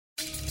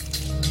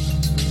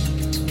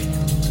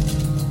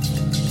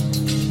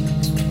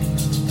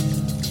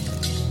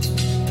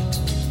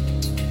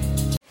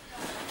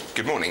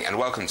Good morning and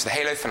welcome to the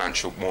Halo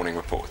Financial Morning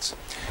Report.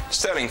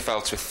 Sterling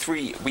fell to a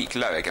 3-week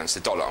low against the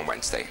dollar on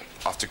Wednesday,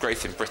 after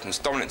growth in Britain's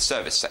dominant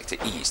service sector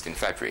eased in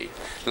February,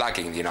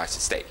 lagging the United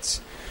States,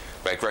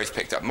 where growth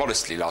picked up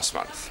modestly last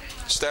month.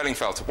 Sterling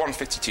fell to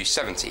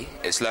 152.70,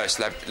 its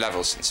lowest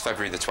level since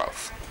February the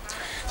 12th.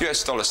 The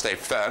US dollar stayed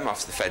firm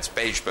after the Fed's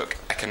Beige Book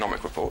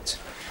economic report.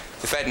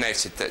 The Fed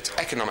noted that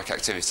economic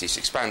activities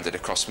expanded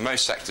across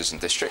most sectors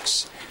and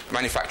districts,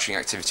 manufacturing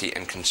activity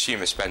and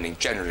consumer spending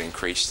generally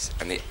increased,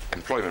 and the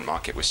employment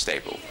market was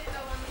stable.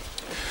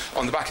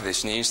 On the back of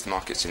this news, the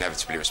markets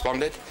inevitably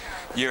responded.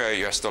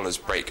 Euro-US dollar's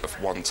break of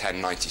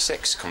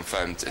 110.96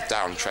 confirmed a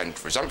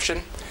downtrend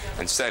resumption,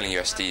 and sterling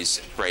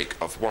USD's break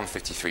of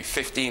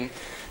 153.15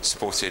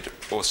 supported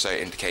also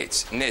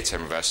indicates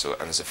near-term reversal,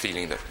 and there's a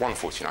feeling that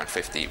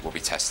 149.50 will be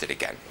tested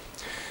again.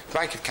 The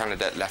Bank of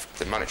Canada left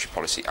the monetary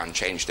policy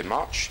unchanged in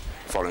March,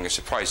 following a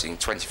surprising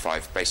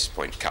 25 basis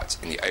point cut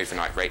in the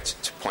overnight rate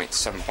to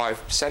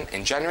 0.75%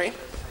 in January.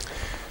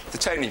 The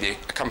tone of the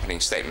accompanying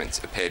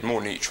statement appeared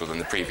more neutral than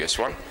the previous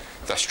one,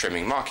 thus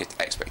trimming market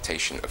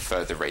expectation of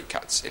further rate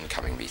cuts in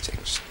coming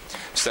meetings.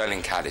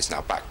 Sterling CAD is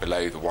now back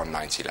below the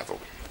 190 level.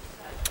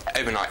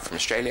 Overnight from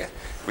Australia,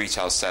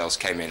 retail sales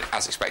came in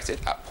as expected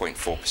at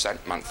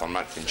 0.4%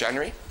 month-on-month in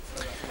January.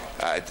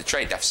 The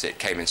trade deficit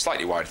came in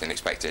slightly wider than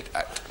expected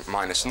at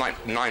minus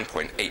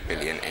 9.8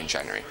 billion in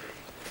January.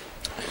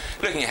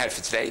 Looking ahead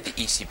for today, the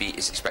ECB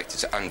is expected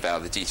to unveil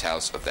the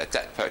details of their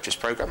debt purchase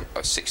programme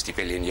of 60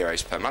 billion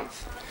euros per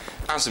month.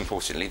 As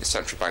importantly, the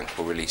central bank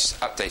will release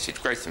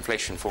updated growth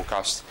inflation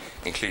forecasts,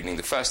 including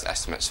the first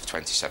estimates for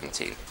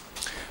 2017.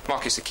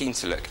 Markets are keen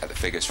to look at the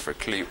figures for a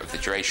clue of the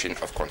duration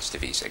of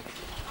quantitative easing.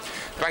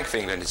 The Bank of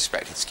England is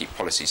expected to keep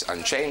policies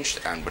unchanged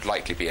and would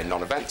likely be a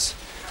non-event.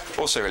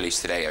 Also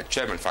released today are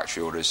German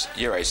factory orders,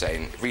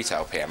 Eurozone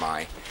retail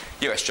PMI,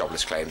 US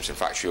jobless claims and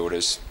factory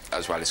orders,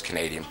 as well as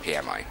Canadian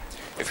PMI.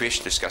 If you wish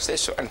to discuss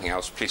this or anything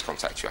else, please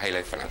contact your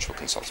Halo Financial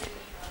consultant.